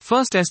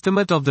First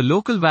estimate of the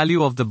local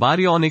value of the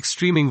baryonic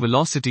streaming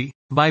velocity,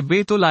 by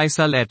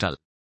Baryonic et al.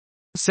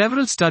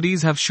 Several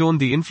studies have shown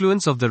the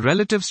influence of the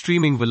relative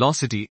streaming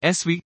velocity,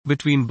 SV,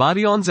 between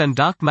baryons and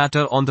dark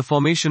matter on the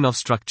formation of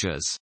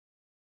structures.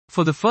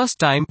 For the first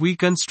time, we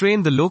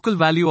constrain the local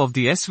value of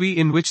the SV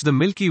in which the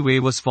Milky Way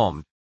was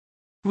formed.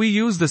 We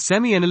use the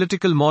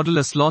semi-analytical model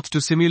a slot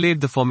to simulate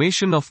the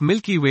formation of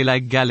Milky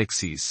Way-like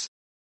galaxies.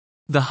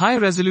 The high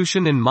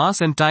resolution in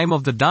mass and time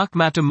of the dark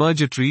matter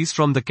merger trees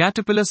from the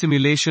caterpillar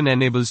simulation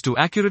enables to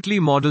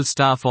accurately model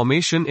star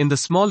formation in the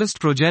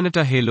smallest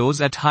progenitor halos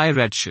at high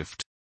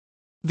redshift.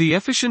 The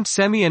efficient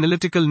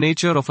semi-analytical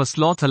nature of a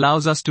sloth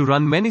allows us to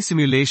run many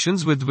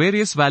simulations with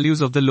various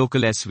values of the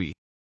local SV.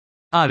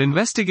 Our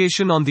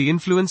investigation on the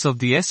influence of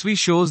the SV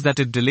shows that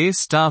it delays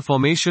star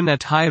formation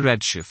at high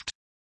redshift.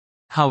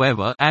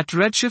 However, at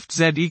redshift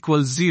z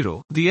equals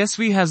 0, the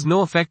SV has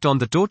no effect on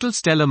the total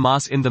stellar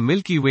mass in the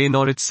Milky Way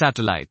nor its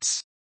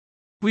satellites.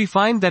 We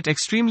find that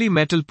extremely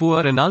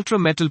metal-poor and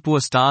ultra-metal-poor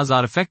stars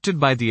are affected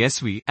by the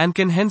SV, and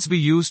can hence be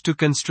used to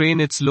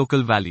constrain its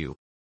local value.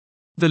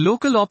 The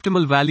local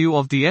optimal value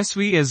of the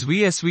SV is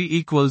VSV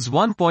equals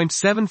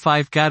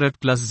 1.75 carat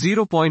plus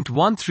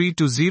 0.13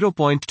 to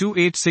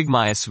 0.28 sigma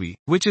SV,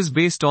 which is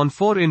based on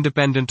 4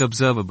 independent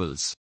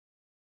observables.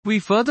 We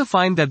further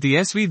find that the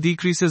SV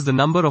decreases the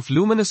number of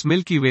luminous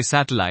Milky Way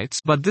satellites,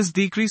 but this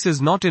decrease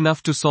is not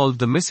enough to solve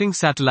the missing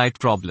satellite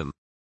problem.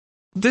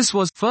 This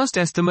was first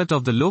estimate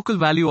of the local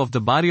value of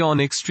the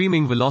baryonic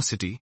streaming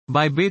velocity,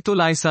 by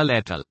Baryonic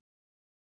et al.